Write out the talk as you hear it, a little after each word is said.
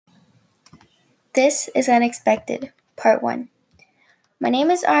This is Unexpected, Part 1. My name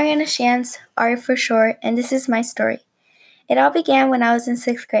is Ariana Shanz, Ari for short, and this is my story. It all began when I was in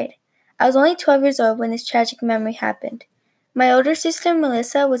 6th grade. I was only 12 years old when this tragic memory happened. My older sister,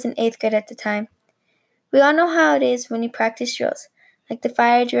 Melissa, was in 8th grade at the time. We all know how it is when you practice drills, like the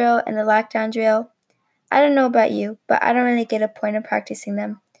fire drill and the lockdown drill. I don't know about you, but I don't really get a point of practicing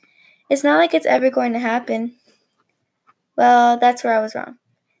them. It's not like it's ever going to happen. Well, that's where I was wrong.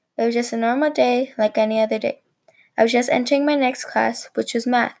 It was just a normal day like any other day. I was just entering my next class, which was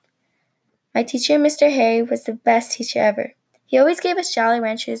math. My teacher, Mr. Harry, was the best teacher ever. He always gave us Jolly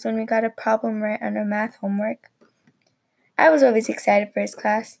Ranchers when we got a problem right on our math homework. I was always excited for his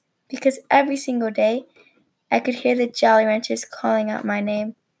class, because every single day I could hear the Jolly Ranchers calling out my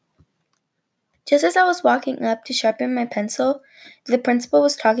name. Just as I was walking up to sharpen my pencil, the principal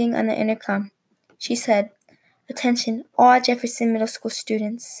was talking on the intercom. She said, "Attention, all Jefferson Middle School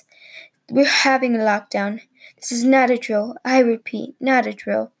students. We're having a lockdown. This is not a drill. I repeat, not a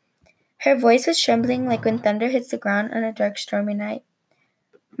drill." Her voice was trembling like when thunder hits the ground on a dark, stormy night.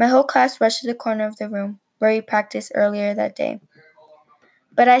 My whole class rushed to the corner of the room where we practiced earlier that day.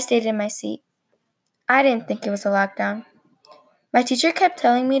 But I stayed in my seat. I didn't think it was a lockdown. My teacher kept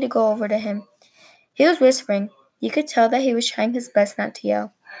telling me to go over to him. He was whispering. You could tell that he was trying his best not to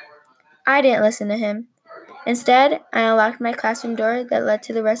yell. I didn't listen to him. Instead, I unlocked my classroom door that led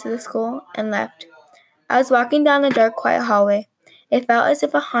to the rest of the school and left. I was walking down the dark, quiet hallway. It felt as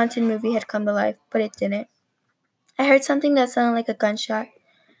if a haunted movie had come to life, but it didn't. I heard something that sounded like a gunshot,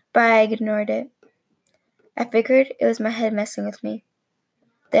 but I ignored it. I figured it was my head messing with me.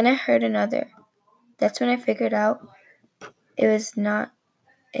 Then I heard another. That's when I figured out it was not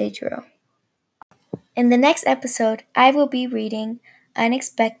a drill. In the next episode, I will be reading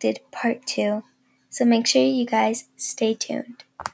Unexpected Part 2. So make sure you guys stay tuned.